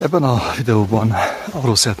Ebben a videóban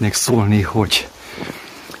arról szeretnék szólni, hogy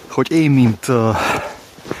én, mint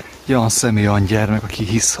olyan személy, olyan gyermek, aki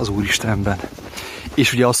hisz az Úristenben,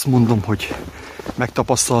 és ugye azt mondom, hogy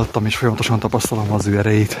megtapasztaltam, és folyamatosan tapasztalom az ő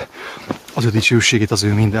erejét, az ő dicsőségét, az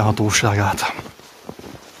ő mindenhatóságát.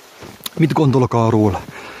 Mit gondolok arról,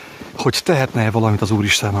 hogy tehetne valamit az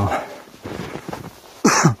Úristen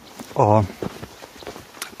a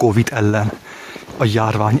Covid ellen, a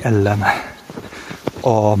járvány ellen,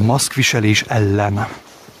 a maszkviselés ellen?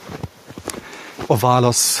 A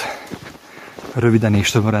válasz röviden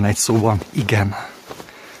és tömören egy szóban: igen.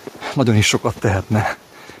 Nagyon is sokat tehetne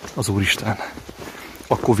az Úristen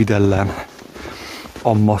a Covid ellen,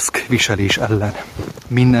 a maszkviselés ellen,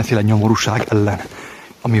 mindenféle nyomorúság ellen,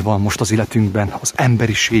 ami van most az életünkben, az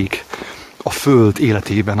emberiség, a Föld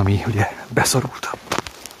életében, ami ugye beszorult.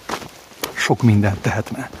 Sok mindent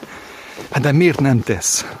tehetne. Hát de miért nem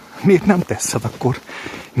tesz? Miért nem tesz? Hát akkor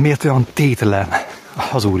miért olyan tétlen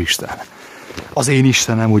az Úristen? Az én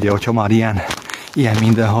Istenem, ugye, hogyha már ilyen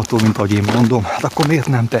mindenható, mint ahogy én mondom, hát akkor miért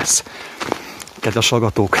nem tesz? Kedves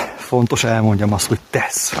hallgatók, fontos elmondjam azt, hogy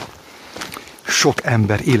tesz. Sok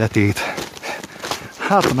ember életét,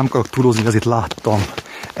 hát nem akarok túlozni, azért láttam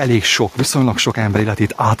elég sok, viszonylag sok ember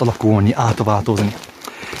életét átalakulni, átváltozni.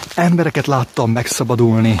 Embereket láttam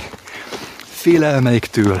megszabadulni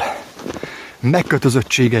félelmeiktől,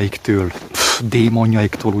 megkötözöttségeiktől,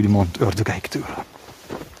 démonjaiktól, úgymond ördögeiktől.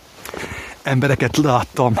 Embereket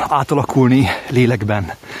láttam átalakulni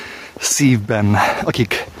lélekben, szívben,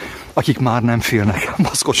 akik már nem félnek,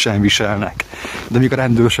 maszkot sem viselnek, de még a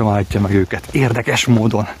rendőr sem állítja meg őket, érdekes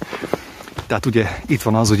módon. Tehát ugye itt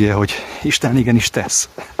van az ugye, hogy Isten igenis tesz.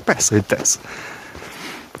 Persze, hogy tesz.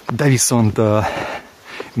 De viszont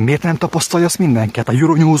miért nem tapasztalja azt mindenket? A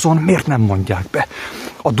Euronews-on miért nem mondják be?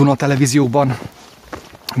 A Duna televízióban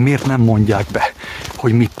miért nem mondják be,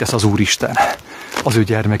 hogy mit tesz az Úristen az ő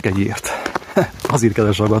gyermekeiért? Azért,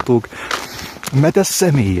 kedves hallgatók, mert ez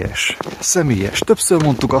személyes. Személyes. Többször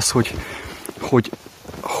mondtuk azt,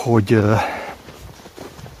 hogy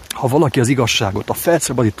ha valaki az igazságot, a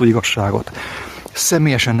felszabadító igazságot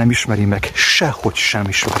személyesen nem ismeri meg, sehogy sem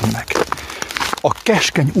ismeri meg. A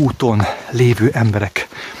keskeny úton lévő emberek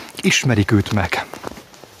ismerik őt meg.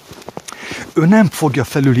 Ő nem fogja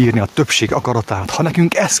felülírni a többség akaratát. Ha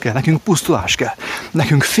nekünk ez kell, nekünk pusztulás kell,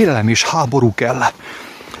 nekünk félelem és háború kell,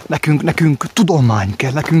 nekünk tudomány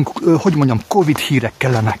kell, nekünk, Covid hírek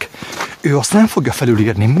kellenek. Ő azt nem fogja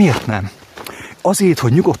felülírni. Miért nem? Azért,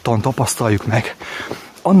 hogy nyugodtan tapasztaljuk meg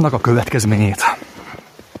annak a következményét,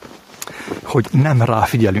 hogy nem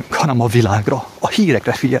ráfigyelünk, hanem a világra, a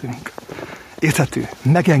hírekre figyelünk. Érthető?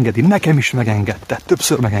 Megengedi, nekem is megengedte,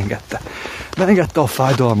 többször megengedte. Megengedte a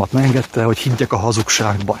fájdalmat, megengedte, hogy higgyek a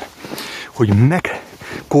hazugságban, hogy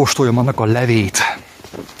megkóstoljam annak a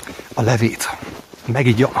levét,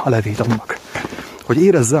 megígyam a levét annak, hogy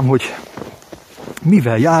érezzem, hogy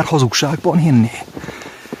mivel jár hazugságban hinni.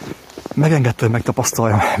 Megengedte, hogy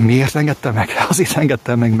megtapasztaljam. Miért engedte meg? Azért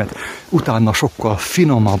engedte meg, mert utána sokkal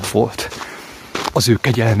finomabb volt az ő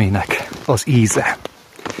kegyelmének az íze,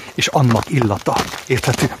 és annak illata.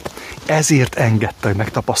 Érthető? Ezért engedte, hogy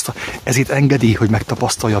megtapasztalja. Ezért engedi, hogy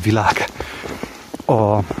megtapasztalja a világ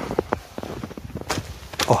a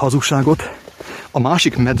hazugságot. A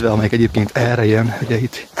másik medve, amelyik egyébként erre jön, ugye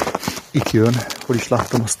itt jön, hol is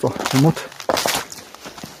láttam azt a nyomot.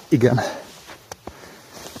 Igen.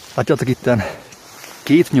 Látjátok, itten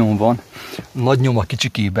két nyom van, nagy nyom a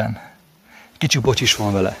kicsikében. Kicsi bocs is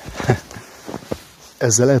van vele.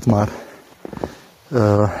 Ezzel lehet már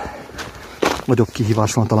nagyobb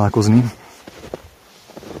kihívás van találkozni.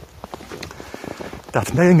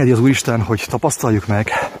 Tehát megengedi az Úristen, hogy tapasztaljuk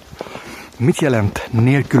meg, mit jelent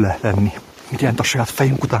nélküle lenni, mit jelent a saját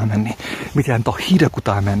fejünk után menni, mit jelent a hírek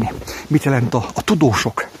után menni, mit jelent a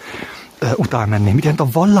tudósok után menni, mit jelent a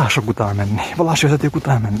vallások után menni, vallásvezetők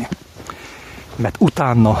után menni. Mert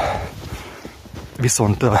utána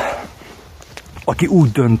viszont aki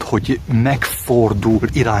úgy dönt, hogy megfordul,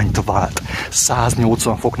 irányt vált,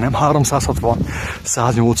 180 fok, nem 360,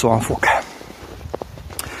 180 fok.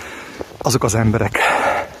 Azok az emberek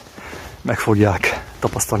meg fogják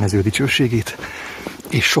tapasztalni az ő dicsőségét,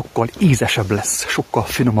 és sokkal ízesebb lesz, sokkal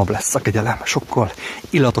finomabb lesz a kegyelem, sokkal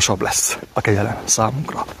illatosabb lesz a kegyelem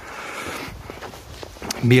számunkra.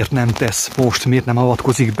 Miért nem tesz most, miért nem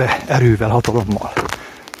avatkozik be erővel, hatalommal?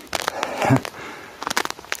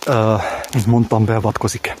 Mint mondtam,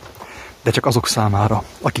 beavatkozik, de csak azok számára,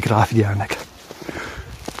 akik ráfigyelnek.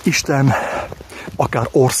 Isten akár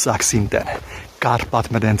országszinten,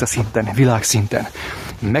 Kárpát-medence szinten, világszinten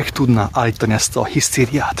meg tudná állítani ezt a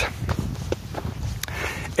hisztériát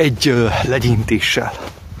egy legyintéssel,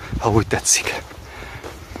 ha úgy tetszik.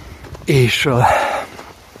 És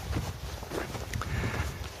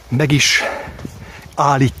meg is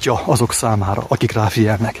állítja azok számára, akik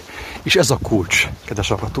ráfigyelnek. És ez a kulcs, kedves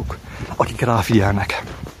hallgatók, akik ráfigyelnek.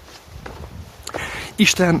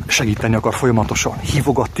 Isten segíteni akar folyamatosan,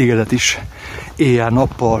 hívogat tégedet is,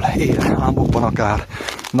 éjjel-nappal, álmokban akár,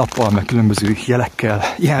 nappal, meg különböző jelekkel,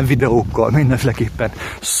 ilyen videókkal, mindenféleképpen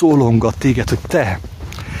szólongat téged, hogy te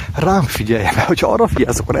rám figyelj, mert hogyha arra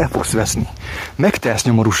figyelsz, akkor el fogsz veszni. Megtehetsz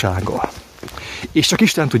nyomorúsággal. És csak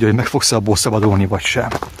Isten tudja, hogy meg fogsz abból szabadulni, vagy sem.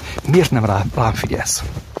 Miért nem rám figyelsz?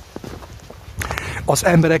 Az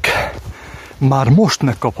emberek már most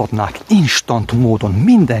megkaphatnák instant módon,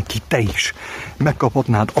 mindenki, te is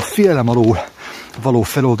megkaphatnád a félelem alól való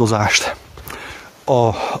feloldozást,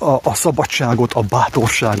 a szabadságot, a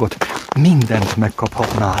bátorságot, mindent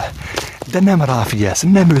megkaphatnál. De nem ráfigyelsz,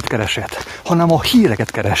 nem őt keresed, hanem a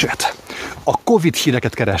híreket keresed, a Covid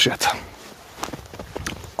híreket keresed.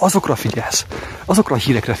 Azokra figyelsz, azokra a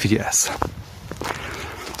hírekre figyelsz.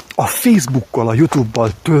 A Facebookkal, a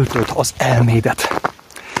YouTube-bal töltöd az elmédet.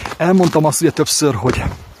 Elmondtam azt ugye többször, hogy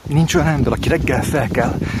nincs olyan ember, aki reggel fel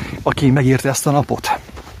kell, aki megérte ezt a napot,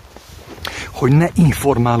 hogy ne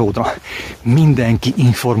informálódna. Mindenki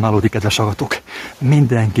informálódik, kedves hallgatók.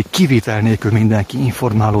 Mindenki, kivétel nélkül mindenki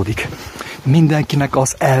informálódik. Mindenkinek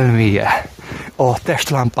az elméje a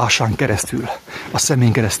testlámpásán keresztül, a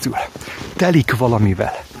szemén keresztül telik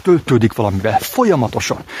valamivel, töltődik valamivel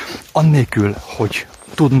folyamatosan, annélkül, hogy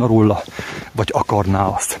tudna róla, vagy akarná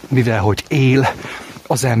azt. Mivel, hogy él,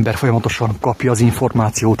 az ember folyamatosan kapja az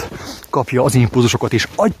információt, kapja az impulzusokat, és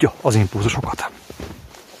adja az impulzusokat.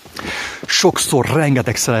 Sokszor,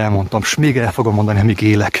 rengetegszer elmondtam, s még el fogom mondani, amíg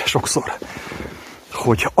élek, sokszor,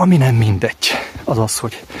 hogy ami nem mindegy, az az,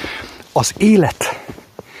 hogy az élet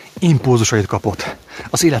impulzusait kapott,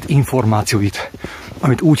 az élet információit,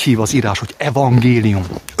 amit úgy hív az írás, hogy evangélium,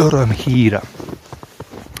 örömhír.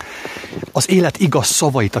 Az élet igaz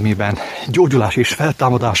szavait, amiben gyógyulás és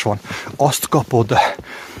feltámadás van, azt kapod,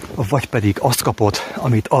 vagy pedig azt kapod,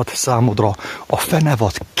 amit ad számodra a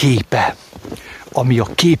fenevad képe, ami a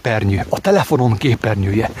képernyő, a telefonom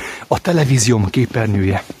képernyője, a televízióm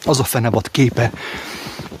képernyője, az a fenevad képe,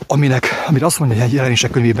 amire azt mondja a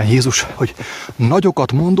Jelenések könyvében Jézus, hogy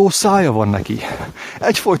nagyokat mondó szája van neki.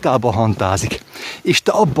 Egyfolytában hantázik, és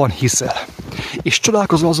te abban hiszel. És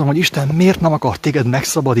csodálkozol azon, hogy Isten miért nem akar téged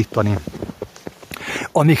megszabadítani,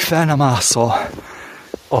 amíg fel nem állsz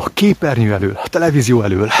a képernyő elől, a televízió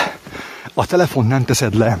elől, a telefon nem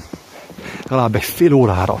teszed le, legalább egy fél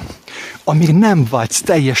órára, amíg nem vágysz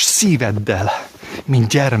teljes szíveddel, mint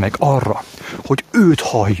gyermek arra, hogy őt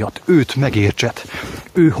halljad, őt megértsed,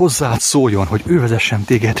 ő hozzád szóljon, hogy ő vezessen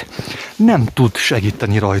téged, nem tud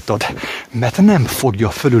segíteni rajtad, mert nem fogja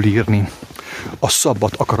fölülírni a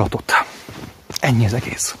szabad akaratot. Ennyi az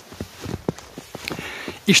egész.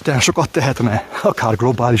 Isten sokat tehetne, akár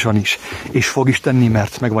globálisan is, és fog is tenni,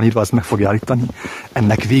 mert meg van írva, ezt meg fogja állítani.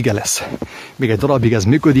 Ennek vége lesz. Még egy darabig ez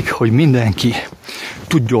működik, hogy mindenki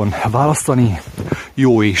tudjon választani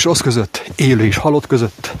jó és rossz között, élő és halott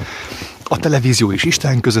között, a televízió és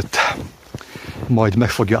Isten között, majd meg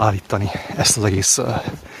fogja állítani ezt az egész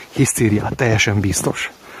hisztériát, teljesen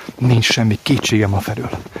biztos. Nincs semmi kétségem afelől.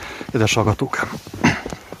 Kedves hallgatók!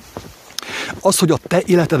 Az, hogy a te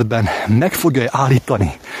életedben meg fogja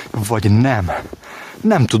állítani, vagy nem,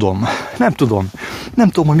 nem tudom,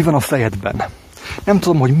 hogy mi van a fejedben. Nem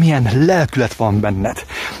tudom, hogy milyen lelkület van benned.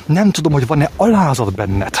 Nem tudom, hogy van-e alázat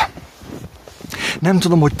benned. Nem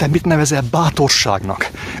tudom, hogy te mit nevezel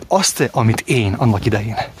bátorságnak. Azt, amit én annak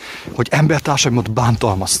idején, hogy embertársaimat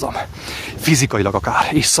bántalmaztam, fizikailag akár,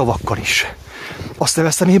 és szavakkal is. Azt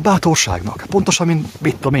neveztem én bátorságnak. Pontosan, mint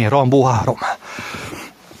mit tudom én, Rambó 3.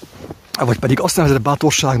 Vagy pedig azt nevezed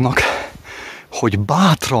bátorságnak, hogy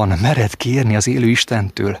bátran mered kérni az élő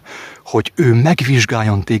Istentől, hogy ő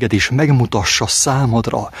megvizsgáljon téged és megmutassa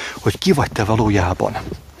számodra, hogy ki vagy te valójában.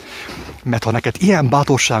 Mert ha neked ilyen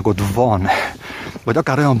bátorságod van, vagy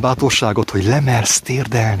akár olyan bátorságod, hogy lemersz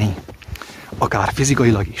térdelni, akár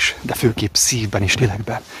fizikailag is, de főképp szívben és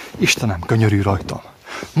lélekben, Istenem, könyörülj rajtam.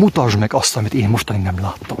 Mutasd meg azt, amit én mostanig nem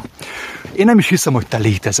láttam. Én nem is hiszem, hogy te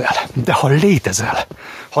létezel, de ha létezel,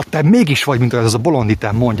 ha te mégis vagy, mint ez a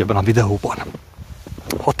bolonditán mondja ebben a videóban,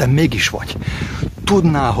 ha te mégis vagy,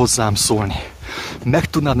 tudnál hozzám szólni, meg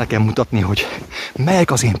tudnád nekem mutatni, hogy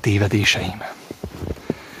melyek az én tévedéseim.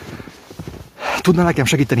 Tudnál nekem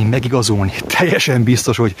segíteni megigazolni, teljesen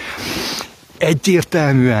biztos, hogy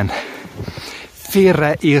egyértelműen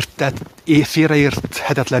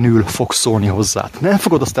félreérthetetlenül fog szólni hozzád. Nem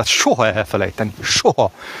fogod azt soha elfelejteni,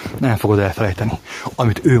 soha nem fogod elfelejteni,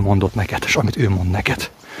 amit ő mondott neked, és amit ő mond neked.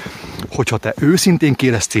 hogyha te őszintén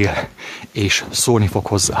kérdeztél, és szólni fog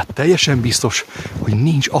hozzá. Teljesen biztos, hogy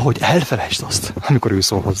nincs, ahogy elfelejtsd azt, amikor ő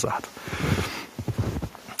szól hozzád.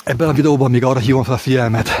 Ebben a videóban még arra hívom fel a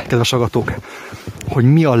figyelmet, kedves hallgatók, hogy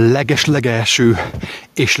mi a leges-legelső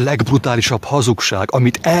és legbrutálisabb hazugság,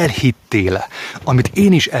 amit elhittél, amit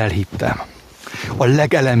én is elhittem. A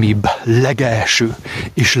legelemibb, legelső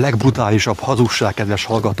és legbrutálisabb hazugság, kedves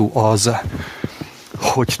hallgató, az,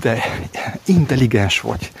 hogy te intelligens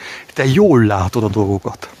vagy, te jól látod a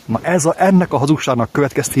dolgokat. Na ennek a hazugságnak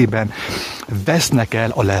következtében vesznek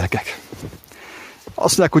el a lelkek.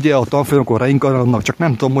 Azt mondják, hogy a tanfolyamokon reinkarnálnak, csak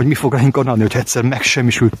nem tudom, hogy mi fog reinkarnálni, hogyha egyszer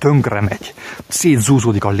megsemmisül, tönkre megy,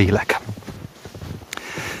 szétzúzódik a lélek.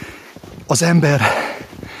 Az ember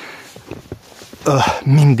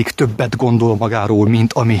mindig többet gondol magáról,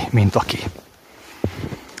 mint aki.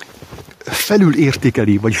 Felül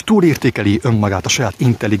értékeli, vagyis túlértékeli önmagát, a saját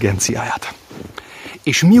intelligenciáját.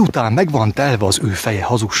 És miután meg van telve az ő feje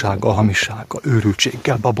hazugsággal, hamissággal,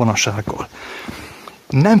 őrültséggel, babonasággal,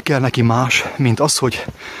 nem kell neki más, mint az, hogy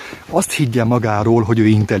azt higgye magáról, hogy ő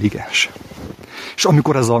intelligens. És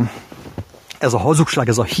amikor ez a hazugság,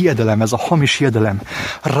 ez a hiedelem, ez a hamis hiedelem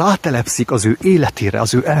rátelepszik az ő életére,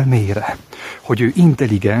 az ő elméjére, hogy ő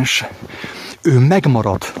intelligens, ő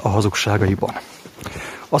megmarad a hazugságaiban.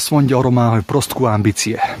 Azt mondja a román, hogy prostquo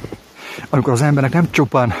ambitie. Amikor az embernek nem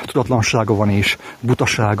csupán tudatlansága van és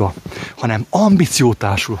butasága, hanem ambíció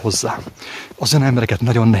társul hozzá. Azon embereket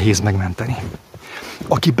nagyon nehéz megmenteni.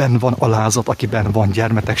 Akiben van alázat, akiben van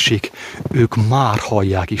gyermetegség, ők már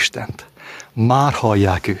hallják Istent. Már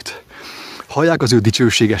hallják őt. Hallják az ő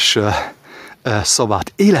dicsőséges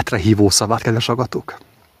szavát, életre hívó szavát, kedves hallgatók.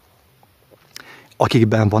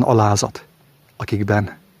 Akikben van alázat,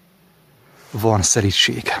 akikben van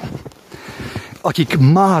szerítség. Akik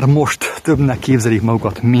már most többnek képzelik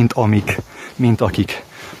magukat, mint akik,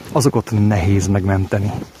 azokat nehéz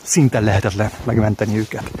megmenteni. Szinte lehetetlen megmenteni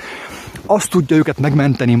őket. Azt tudja őket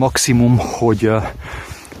megmenteni maximum, hogy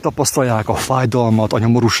tapasztalják a fájdalmat, a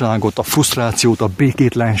nyomorúságot, a frusztrációt, a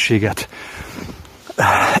békétlenséget.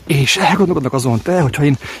 És elgondolkodnak azon hogyha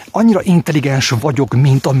én annyira intelligens vagyok,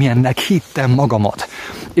 mint amilyennek hittem magamat,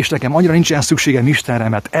 és nekem annyira nincsen szükségem Istenre,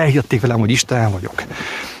 mert elhitették velem, hogy Isten vagyok,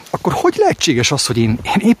 akkor hogy lehetséges az, hogy én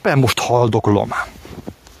éppen most haldoklom?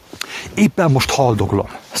 Éppen most haldoklom.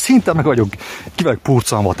 Szinte meg vagyok, ki vagyok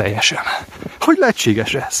purcanva teljesen. Hogy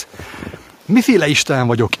lehetséges ez? Miféle Isten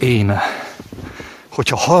vagyok én,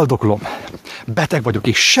 hogyha haldoklom, beteg vagyok,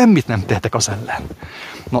 és semmit nem tehetek az ellen?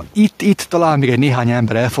 Na itt talán még egy néhány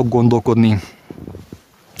ember el fog gondolkodni,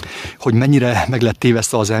 hogy mennyire meg lett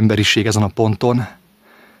tévesztve az emberiség ezen a ponton,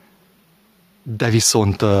 de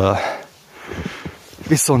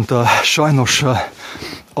viszont sajnos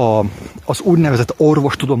az úgynevezett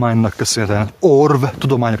orvostudománynak köszönhetően,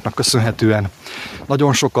 orvtudományoknak köszönhetően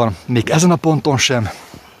nagyon sokan még ezen a ponton sem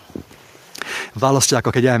választják a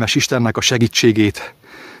kegyelmes Istennek a segítségét,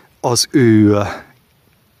 az ő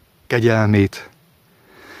kegyelmét,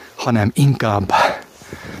 hanem inkább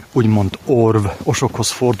úgymond orvosokhoz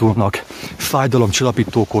fordulnak,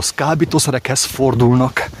 fájdalomcsillapítókhoz, kábítószerekhez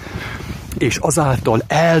fordulnak, és azáltal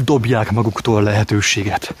eldobják maguktól a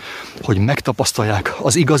lehetőséget, hogy megtapasztalják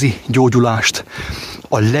az igazi gyógyulást,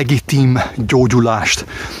 a legitim gyógyulást,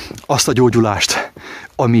 azt a gyógyulást,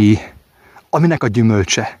 aminek a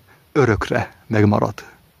gyümölcse örökre megmarad.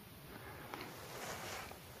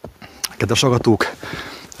 Kedves hallgatók,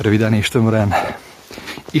 röviden és tömören,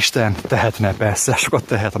 Isten tehetne, persze, sokat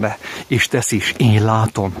tehetne, és tesz is. Én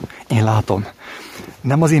látom.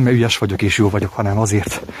 Nem azért, mert ügyes vagyok és jó vagyok, hanem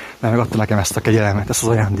azért, mert megadta nekem ezt a kegyelmet, ezt az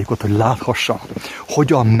ajándékot, hogy láthassam,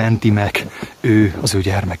 hogyan menti meg ő az ő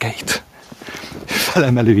gyermekeit.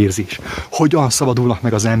 Felemelő érzés. Hogyan szabadulnak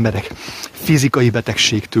meg az emberek fizikai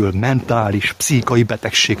betegségtől, mentális, pszichai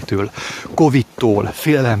betegségtől, Covid-tól,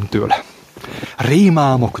 félelemtől,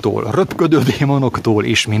 rémálmoktól, röpködő démonoktól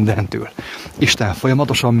és mindentől. Isten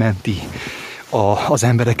folyamatosan menti az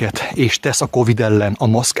embereket, és tesz a Covid ellen, a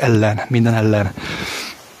maszk ellen, minden ellen.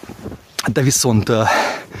 De viszont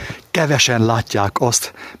kevesen látják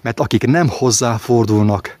azt, mert akik nem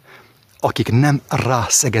hozzáfordulnak, akik nem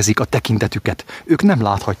rászegezik a tekintetüket, ők nem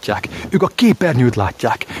láthatják. Ők a képernyőt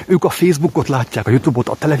látják, ők a Facebookot látják, a YouTube-ot,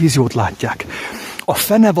 a televíziót látják. A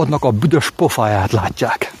fenevadnak a büdös pofáját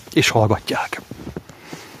látják, és hallgatják.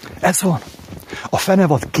 Ez van. A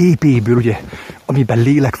fenevad képéből, ugye, amiben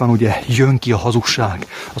lélek van, ugye, jön ki a hazugság,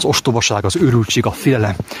 az ostobaság, az őrültség, a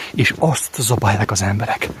félelem, és azt zabálják az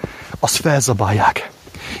emberek. Azt felzabálják.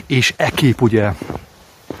 És kép, ugye,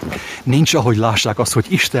 Nincs, ahogy lássák azt, hogy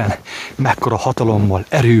Isten mekkora hatalommal,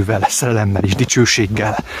 erővel, szerelemmel és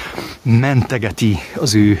dicsőséggel mentegeti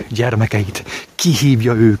az ő gyermekeit,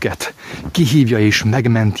 kihívja őket, kihívja és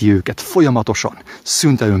megmenti őket folyamatosan,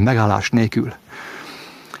 szüntelenül megállás nélkül.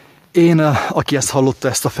 Én, aki ezt hallotta,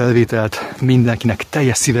 ezt a felvételt, mindenkinek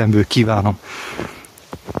teljes szívemből kívánom,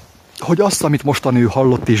 hogy azt, amit mostan ő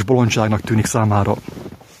hallott és bolondságnak tűnik számára,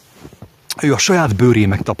 ő a saját bőrén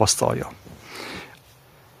megtapasztalja.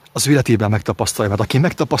 Az életében megtapasztalja, mert aki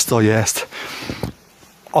megtapasztalja ezt,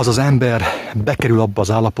 az az ember bekerül abba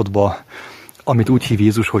az állapotba, amit úgy hív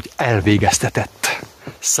Jézus, hogy elvégeztetett.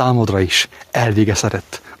 Számodra is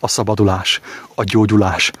elvégeztetett a szabadulás, a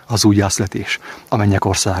gyógyulás, az újjászületés, a mennyek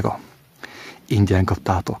országa. Ingyen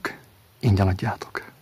kaptátok, ingyen adjátok.